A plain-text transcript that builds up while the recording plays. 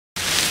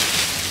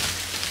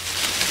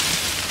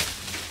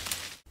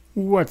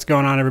What's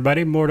going on,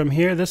 everybody? Mortem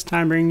here, this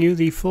time bringing you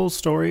the full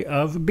story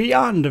of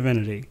Beyond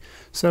Divinity.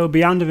 So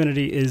Beyond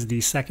Divinity is the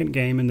second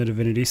game in the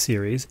Divinity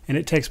series, and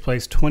it takes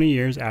place 20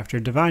 years after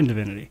Divine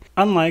Divinity.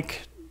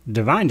 Unlike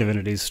Divine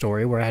Divinity's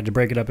story, where I had to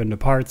break it up into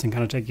parts and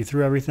kind of take you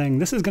through everything,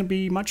 this is going to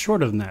be much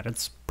shorter than that.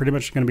 It's pretty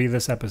much going to be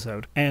this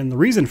episode. And the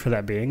reason for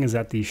that being is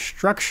that the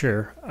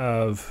structure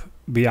of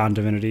Beyond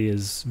Divinity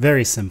is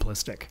very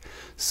simplistic.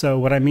 So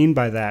what I mean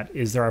by that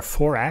is there are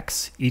 4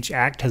 acts. Each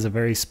act has a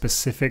very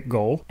specific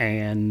goal,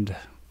 and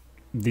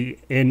the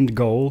end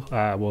goal,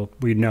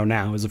 we know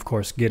now, is of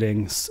course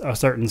getting a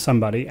certain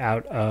somebody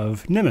out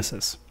of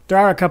Nemesis. There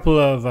are a couple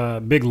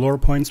of big lore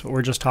points, but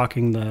we're just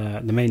talking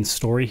the main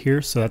story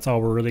here, so that's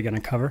all we're really going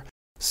to cover.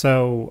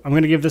 So I'm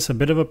going to give this a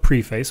bit of a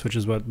preface, which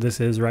is what this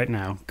is right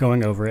now,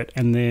 going over it.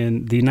 And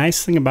then the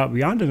nice thing about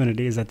Beyond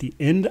Divinity is at the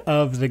end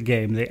of the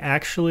game, they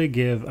actually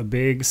give a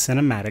big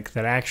cinematic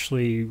that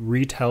actually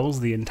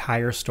retells the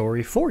entire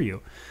story for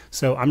you.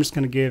 So I'm just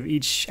going to give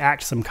each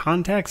act some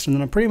context, and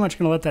then I'm pretty much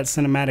going to let that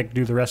cinematic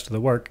do the rest of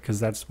the work, because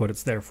that's what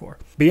it's there for.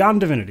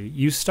 Beyond Divinity,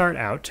 you start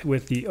out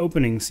with the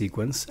opening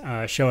sequence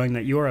showing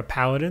that you're a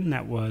paladin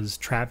that was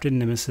trapped in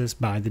Nemesis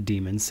by the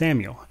demon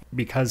Samuel.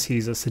 Because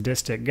he's a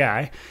sadistic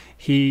guy,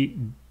 he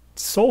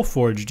soul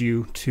forged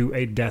you to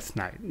a Death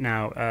Knight.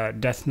 Now,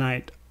 Death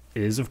Knight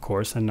is, of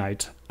course, a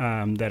knight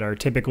that are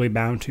typically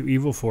bound to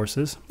evil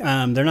forces.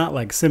 They're not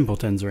like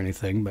simpletons or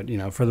anything, but, you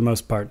know, for the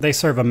most part, they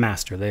serve a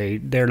master.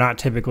 They're not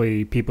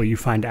typically people you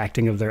find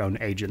acting of their own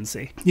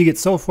agency. You get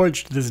soul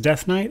forged to this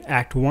Death Knight.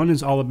 Act 1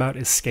 is all about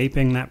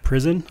escaping that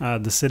prison,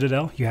 the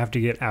Citadel. You have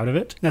to get out of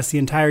it. That's the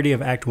entirety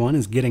of Act 1,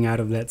 is getting out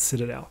of that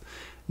Citadel.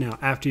 Now,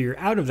 after you're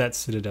out of that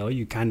Citadel,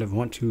 you kind of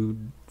want to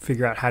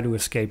figure out how to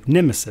escape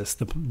Nemesis,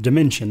 the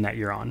dimension that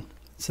you're on.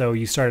 So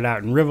you started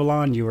out in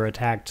Rivellon. You were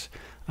attacked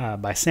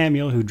by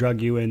Samuel, who drug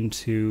you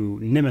into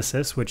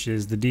Nemesis, which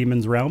is the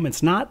demon's realm.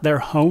 It's not their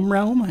home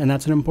realm, and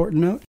that's an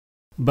important note,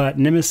 but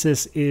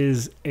Nemesis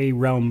is a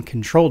realm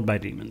controlled by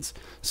demons.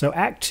 So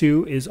Act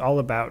 2 is all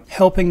about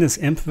helping this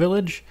imp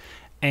village,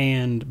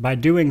 and by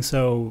doing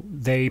so,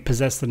 they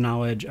possess the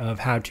knowledge of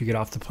how to get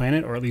off the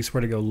planet, or at least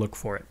where to go look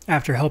for it.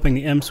 After helping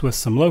the imps with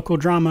some local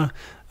drama,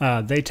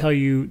 they tell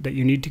you that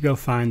you need to go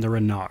find the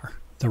Renar.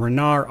 The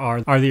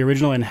Renar are the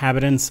original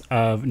inhabitants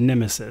of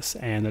Nemesis,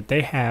 and that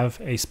they have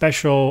a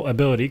special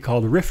ability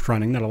called rift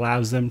running that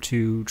allows them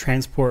to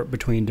transport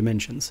between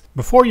dimensions.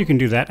 Before you can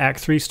do that, Act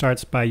 3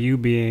 starts by you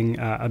being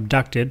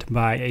abducted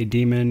by a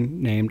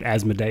demon named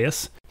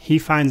Asmodeus. He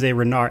finds a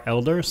Renar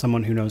elder,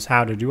 someone who knows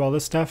how to do all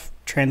this stuff,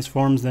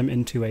 transforms them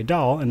into a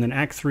doll, and then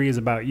Act 3 is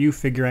about you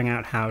figuring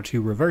out how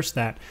to reverse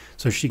that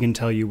so she can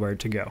tell you where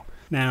to go.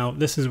 Now,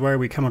 this is where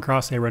we come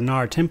across a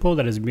Renar temple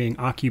that is being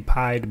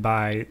occupied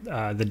by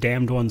the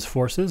Damned One's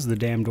forces. The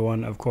Damned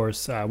One, of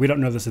course, we don't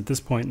know this at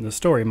this point in the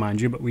story, mind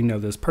you, but we know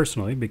this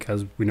personally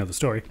because we know the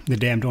story. The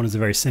Damned One is a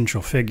very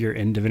central figure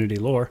in Divinity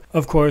lore.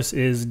 Of course,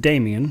 is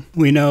Damian.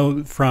 We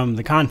know from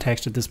the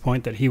context at this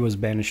point that he was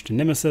banished to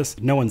Nemesis.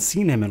 No one's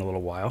seen him in a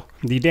little while.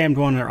 The Damned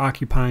One are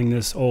occupying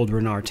this old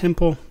Renar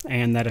temple,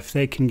 and that if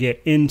they can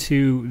get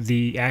into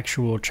the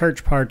actual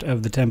church part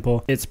of the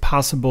temple, it's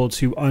possible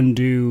to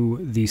undo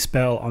the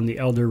spell on the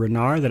Elder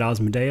Renar that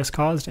Asmodeus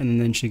caused, and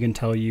then she can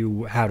tell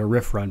you how to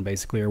riff run,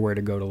 basically, or where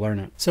to go to learn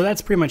it. So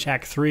that's pretty much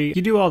Act 3.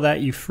 You do all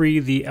that, you free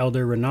the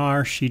Elder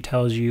Renar. She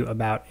tells you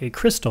about a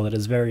crystal that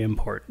is very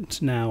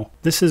important. Now,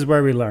 this is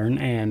where we learn,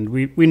 and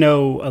we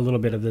know a little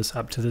bit of this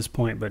up to this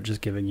point, but just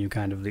giving you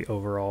kind of the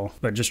overall,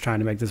 but just trying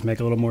to make this make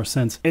a little more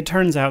sense. It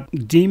turns out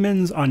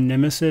demons on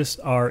Nemesis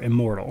are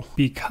immortal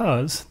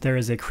because there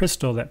is a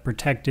crystal that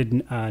protected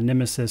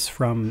Nemesis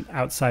from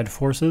outside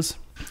forces,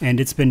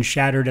 and it's been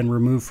shattered and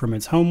removed from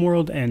its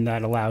homeworld, and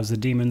that allows the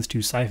demons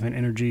to siphon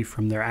energy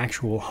from their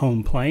actual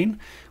home plane,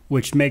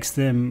 which makes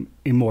them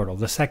immortal.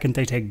 The second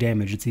they take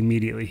damage, it's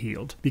immediately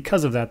healed.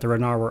 Because of that, the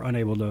Renar were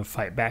unable to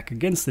fight back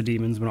against the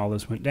demons when all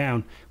this went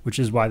down, which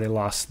is why they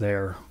lost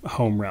their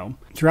home realm.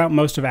 Throughout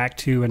most of Act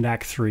 2 and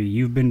Act 3,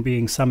 you've been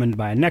being summoned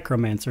by a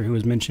necromancer who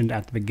was mentioned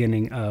at the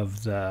beginning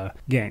of the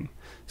game.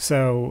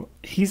 So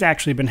he's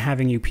actually been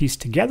having you piece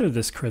together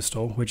this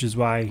crystal, which is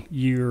why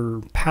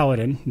your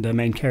paladin, the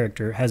main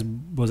character,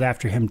 was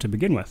after him to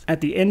begin with.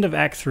 At the end of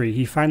Act 3,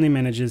 he finally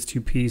manages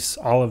to piece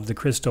all of the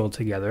crystal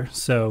together.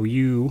 So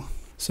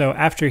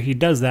after he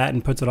does that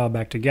and puts it all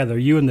back together,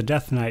 you and the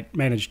Death Knight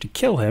manage to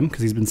kill him,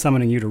 because he's been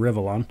summoning you to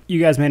Rivellon. You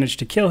guys manage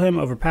to kill him,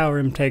 overpower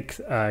him,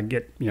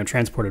 get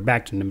transported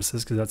back to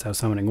Nemesis, because that's how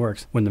summoning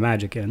works when the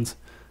magic ends.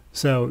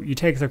 So you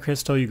take the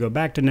crystal, you go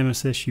back to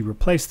Nemesis, you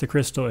replace the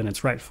crystal in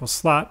its rightful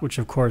slot, which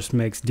of course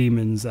makes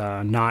demons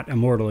not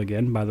immortal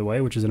again, by the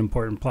way, which is an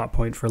important plot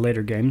point for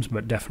later games,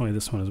 but definitely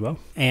this one as well.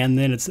 And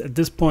then it's at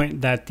this point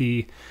that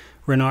the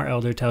Renar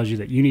Elder tells you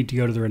that you need to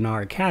go to the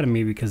Renar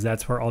Academy because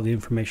that's where all the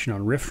information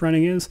on rift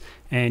running is,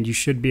 and you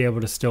should be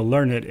able to still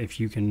learn it if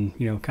you can,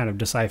 kind of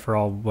decipher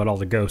what all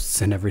the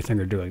ghosts and everything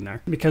are doing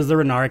there. Because the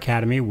Renar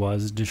Academy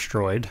was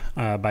destroyed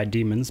by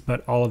demons,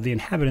 but all of the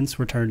inhabitants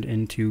were turned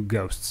into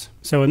ghosts.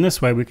 So in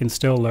this way, we can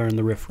still learn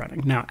the rift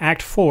running. Now,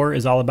 Act 4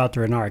 is all about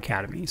the Renar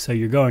Academy. So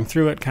you're going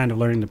through it, kind of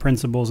learning the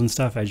principles and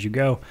stuff as you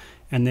go.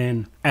 And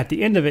then at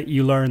the end of it,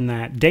 you learn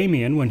that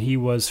Damian, when he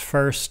was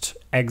first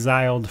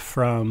exiled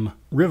from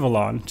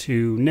Rivellon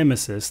to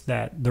Nemesis,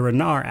 that the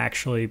Renar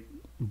actually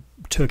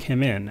took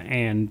him in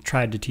and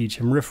tried to teach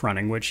him rift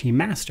running, which he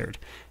mastered.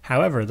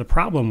 However, the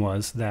problem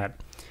was that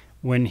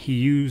when he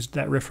used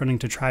that rift running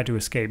to try to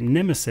escape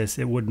Nemesis,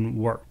 it wouldn't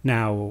work.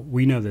 Now,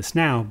 we know this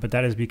now, but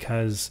that is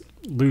because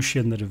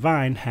Lucian the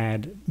Divine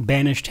had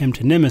banished him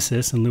to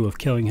Nemesis in lieu of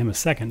killing him a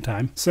second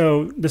time.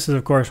 So this is,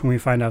 of course, when we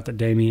find out that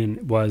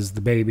Damian was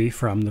the baby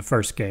from the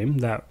first game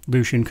that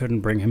Lucian couldn't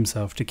bring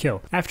himself to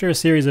kill. After a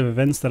series of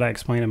events that I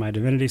explained in my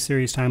Divinity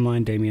series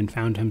timeline, Damian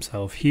found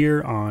himself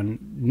here on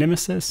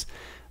Nemesis,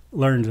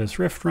 learned this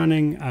rift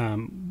running,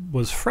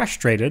 was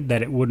frustrated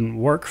that it wouldn't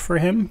work for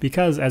him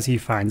because, as he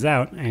finds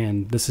out,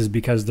 and this is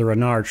because the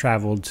Renar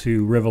traveled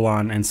to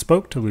Rivellon and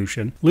spoke to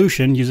Lucian,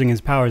 Lucian, using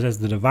his powers as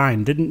the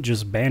Divine, didn't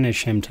just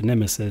banish him to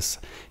Nemesis.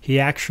 He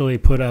actually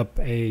put up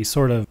a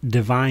sort of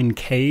divine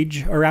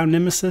cage around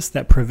Nemesis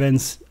that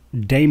prevents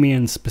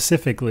Damian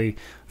specifically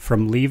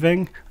from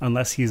leaving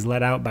unless he's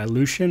let out by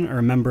Lucian or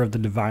a member of the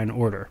Divine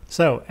Order.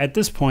 So at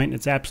this point,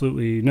 it's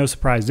absolutely no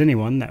surprise to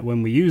anyone that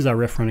when we use our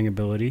rift running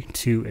ability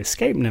to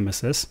escape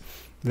Nemesis,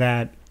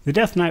 that the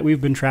Death Knight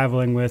we've been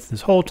traveling with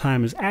this whole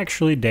time is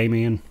actually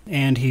Damian,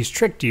 and he's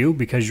tricked you,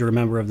 because you're a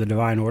member of the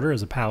Divine Order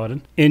as a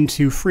paladin,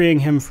 into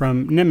freeing him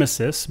from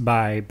Nemesis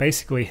by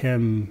basically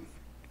him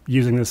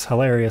using this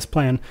hilarious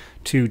plan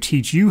to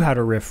teach you how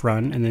to rift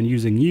run and then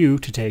using you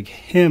to take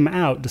him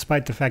out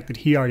despite the fact that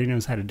he already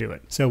knows how to do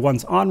it. So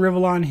once on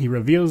Rivellon, he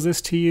reveals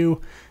this to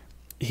you.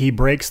 He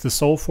breaks the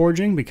soul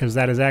forging because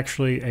that is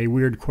actually a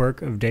weird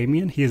quirk of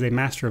Damian. He is a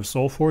master of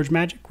soul forge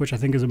magic, which I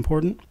think is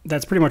important.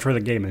 That's pretty much where the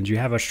game ends. You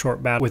have a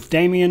short battle with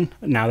Damian.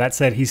 Now that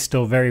said, he's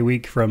still very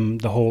weak from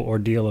the whole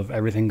ordeal of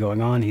everything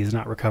going on. He's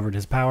not recovered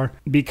his power.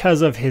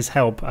 Because of his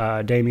help,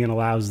 Damian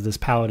allows this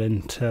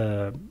paladin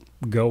to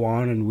go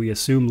on and we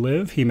assume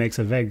live. He makes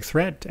a vague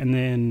threat, and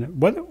then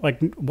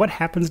what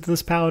happens to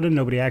this paladin?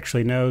 Nobody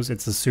actually knows.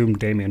 It's assumed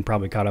Damian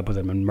probably caught up with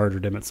him and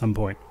murdered him at some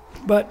point.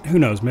 But who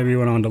knows, maybe he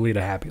went on to lead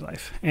a happy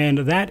life. And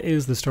that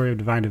is the story of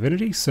Divine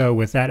Divinity. So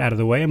with that out of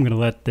the way, I'm going to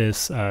let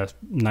this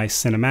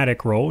nice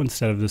cinematic roll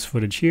instead of this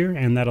footage here,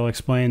 and that'll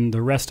explain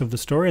the rest of the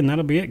story, and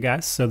that'll be it,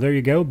 guys. So there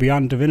you go,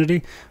 Beyond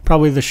Divinity.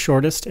 Probably the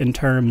shortest in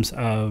terms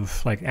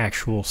of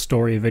actual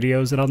story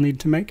videos that I'll need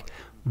to make.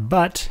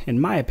 But,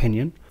 in my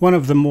opinion, one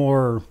of the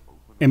more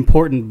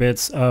important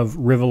bits of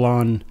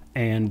Rivellon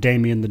and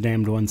Damian the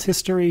Damned One's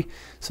history.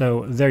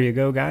 So there you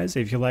go, guys.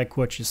 If you like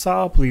what you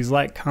saw, please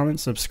like, comment,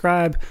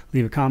 subscribe,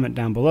 leave a comment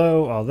down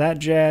below, all that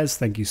jazz.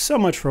 Thank you so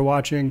much for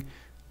watching.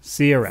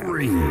 See you around.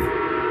 Free.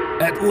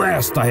 At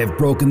last I have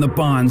broken the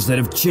bonds that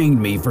have chained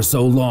me for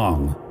so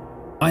long.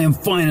 I am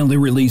finally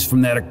released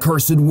from that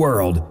accursed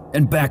world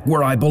and back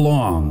where I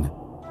belong.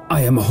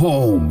 I am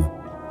home.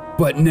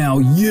 But now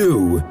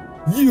you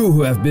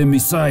who have been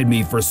beside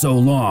me for so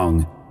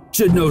long,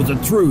 should know the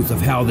truth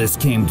of how this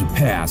came to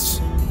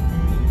pass.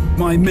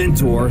 My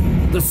mentor,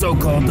 the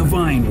so-called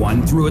Divine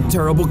One, threw a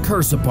terrible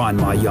curse upon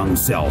my young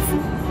self.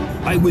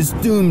 I was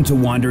doomed to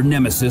wander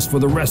Nemesis for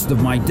the rest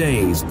of my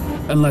days,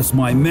 unless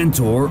my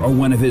mentor or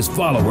one of his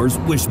followers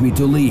wished me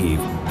to leave.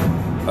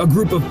 A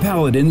group of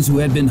paladins who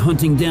had been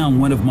hunting down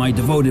one of my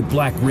devoted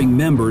Black Ring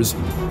members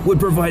would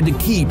provide the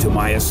key to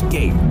my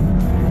escape.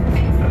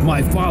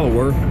 My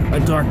follower, a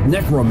dark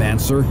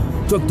necromancer,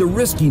 took the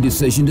risky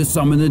decision to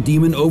summon the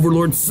demon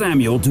overlord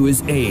Samuel to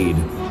his aid.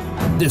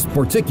 This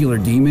particular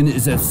demon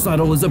is as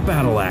subtle as a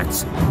battle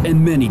axe,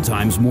 and many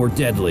times more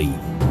deadly.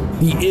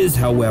 He is,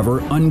 however,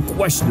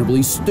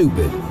 unquestionably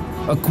stupid,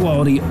 a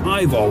quality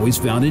I've always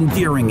found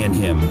endearing in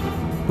him,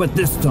 but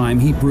this time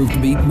he proved to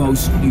be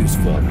most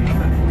useful.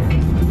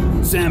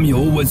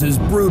 Samuel was as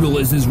brutal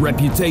as his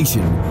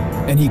reputation,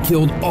 and he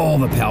killed all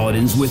the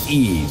paladins with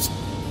ease.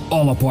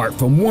 All apart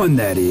from one,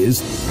 that is.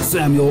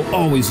 Samuel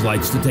always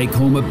likes to take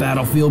home a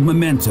battlefield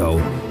memento,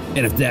 and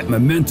if that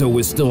memento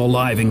was still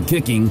alive and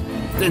kicking,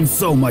 then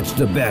so much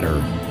the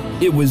better.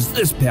 It was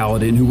this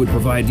paladin who would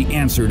provide the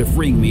answer to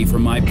freeing me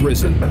from my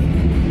prison.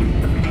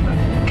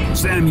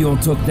 Samuel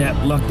took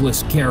that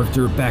luckless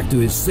character back to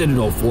his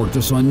citadel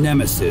fortress on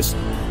Nemesis,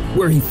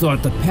 where he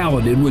thought the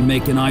paladin would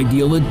make an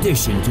ideal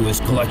addition to his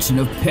collection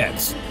of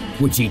pets,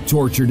 which he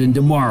tortured and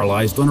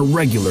demoralized on a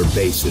regular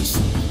basis.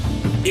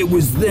 It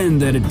was then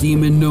that a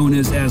demon known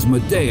as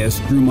Asmodeus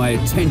drew my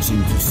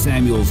attention to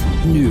Samuel's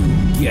new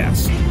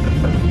guest.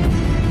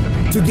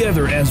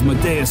 Together,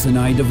 Asmodeus and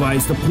I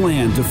devised a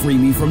plan to free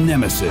me from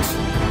Nemesis.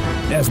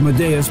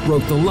 Asmodeus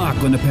broke the lock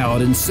on the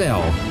paladin's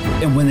cell,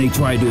 and when they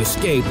tried to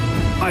escape,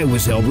 I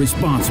was held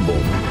responsible.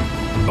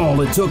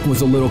 All it took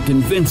was a little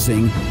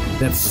convincing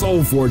that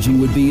soul forging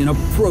would be an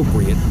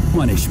appropriate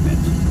punishment.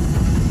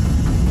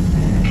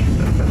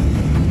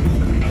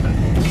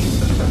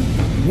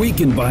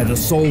 Weakened by the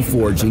soul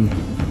forging,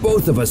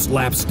 both of us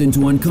lapsed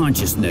into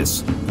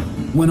unconsciousness.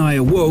 When I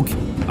awoke,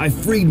 I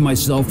freed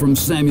myself from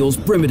Samuel's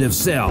primitive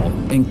cell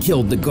and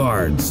killed the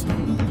guards.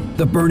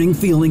 The burning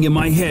feeling in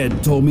my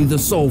head told me the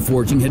soul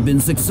forging had been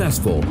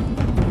successful.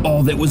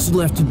 All that was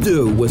left to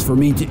do was for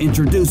me to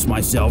introduce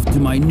myself to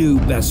my new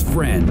best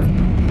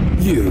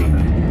friend, you.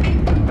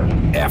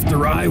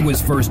 After I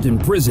was first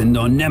imprisoned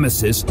on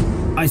Nemesis,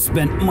 I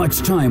spent much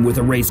time with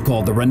a race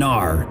called the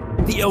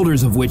Renar, the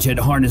elders of which had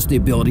harnessed the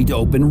ability to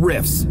open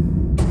rifts.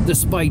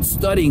 Despite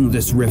studying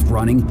this rift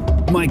running,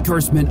 my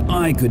curse meant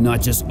I could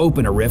not just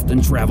open a rift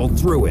and travel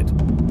through it.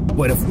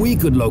 But if we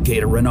could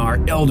locate a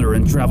Renar elder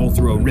and travel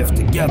through a rift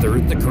together,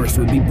 the curse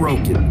would be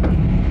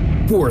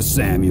broken. Poor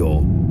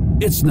Samuel.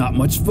 It's not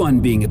much fun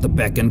being at the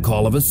beck and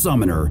call of a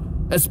summoner,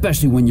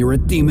 especially when you're a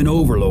demon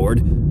overlord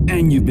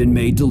and you've been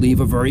made to leave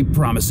a very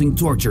promising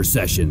torture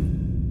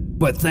session.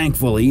 But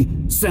thankfully,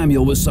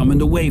 Samuel was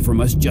summoned away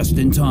from us just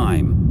in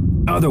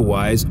time.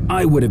 Otherwise,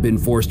 I would have been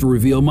forced to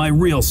reveal my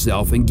real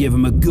self and give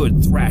him a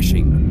good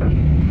thrashing.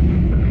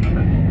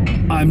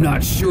 I'm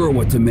not sure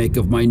what to make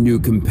of my new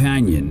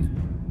companion.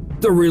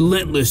 The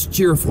relentless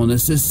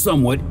cheerfulness is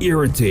somewhat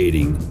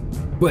irritating,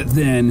 but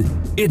then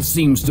it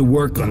seems to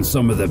work on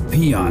some of the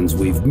peons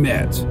we've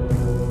met.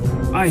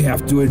 I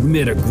have to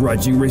admit a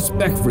grudging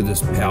respect for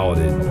this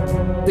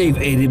paladin. They've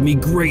aided me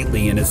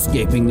greatly in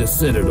escaping the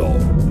Citadel.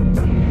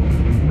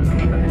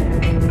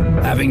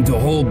 Having to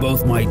hold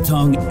both my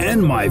tongue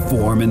and my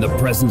form in the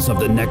presence of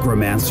the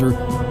necromancer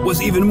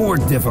was even more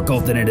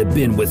difficult than it had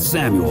been with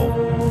Samuel.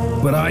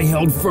 But I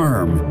held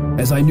firm,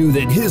 as I knew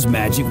that his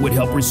magic would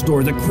help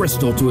restore the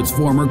crystal to its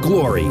former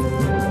glory,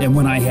 and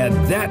when I had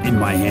that in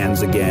my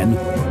hands again,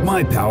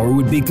 my power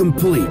would be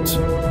complete.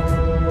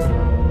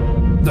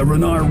 The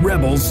Renar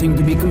rebels seemed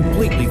to be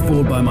completely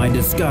fooled by my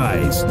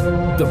disguise,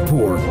 the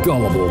poor,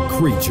 gullible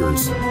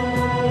creatures.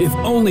 If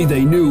only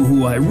they knew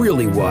who I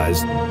really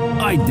was,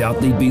 I doubt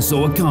they'd be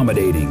so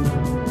accommodating.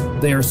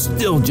 They are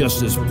still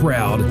just as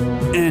proud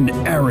and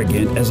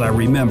arrogant as I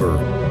remember,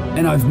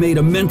 and I've made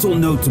a mental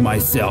note to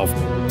myself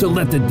to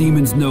let the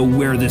demons know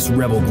where this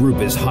rebel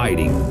group is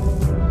hiding.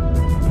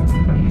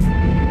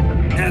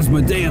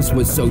 Asmodeus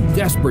was so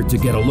desperate to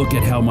get a look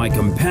at how my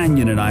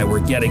companion and I were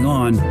getting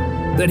on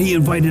that he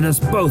invited us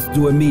both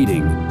to a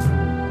meeting.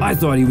 I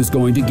thought he was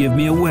going to give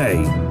me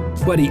away,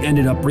 but he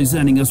ended up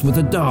presenting us with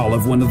a doll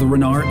of one of the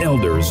Renar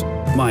elders,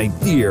 my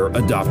dear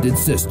adopted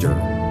sister.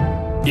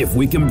 If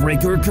we can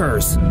break her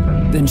curse,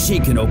 then she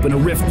can open a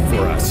rift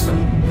for us.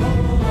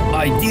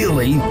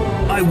 Ideally,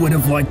 I would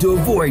have liked to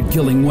avoid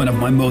killing one of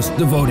my most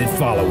devoted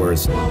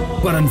followers,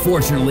 but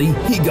unfortunately,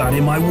 he got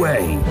in my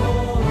way.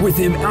 With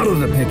him out of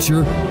the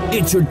picture,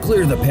 it should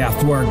clear the path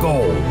to our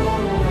goal.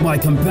 My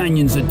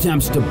companion's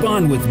attempts to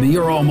bond with me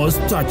are almost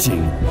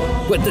touching,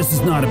 but this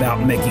is not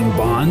about making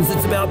bonds,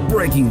 it's about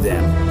breaking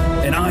them,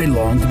 and I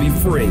long to be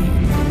free.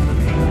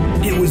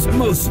 It was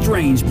most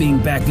strange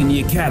being back in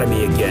the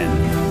academy again.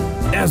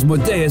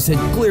 Asmodeus had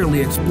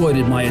clearly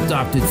exploited my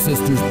adopted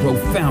sister's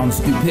profound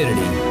stupidity,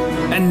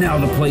 and now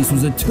the place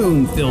was a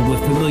tomb filled with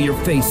familiar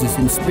faces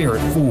in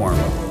spirit form.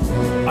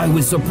 I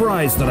was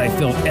surprised that I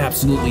felt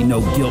absolutely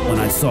no guilt when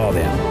I saw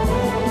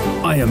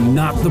them. I am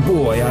not the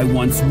boy I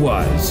once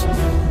was.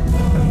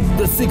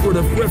 The secret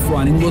of rift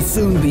running will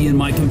soon be in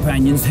my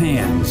companion's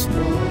hands.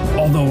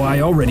 Although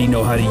I already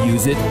know how to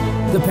use it,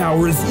 the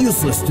power is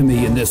useless to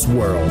me in this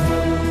world.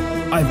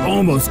 I've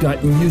almost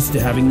gotten used to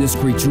having this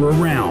creature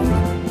around.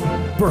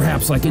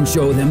 Perhaps I can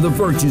show them the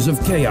virtues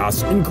of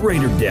chaos in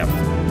greater depth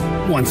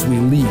once we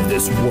leave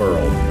this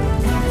world.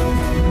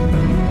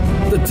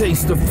 The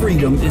taste of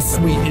freedom is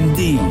sweet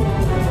indeed.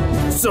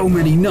 So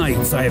many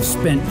nights I have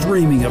spent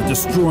dreaming of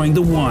destroying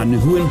the one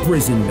who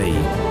imprisoned me,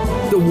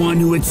 the one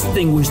who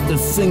extinguished the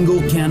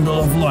single candle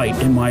of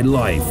light in my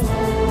life.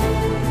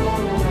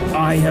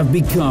 I have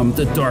become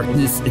the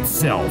darkness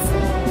itself.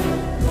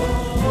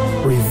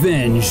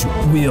 Revenge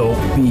will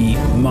be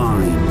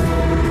mine.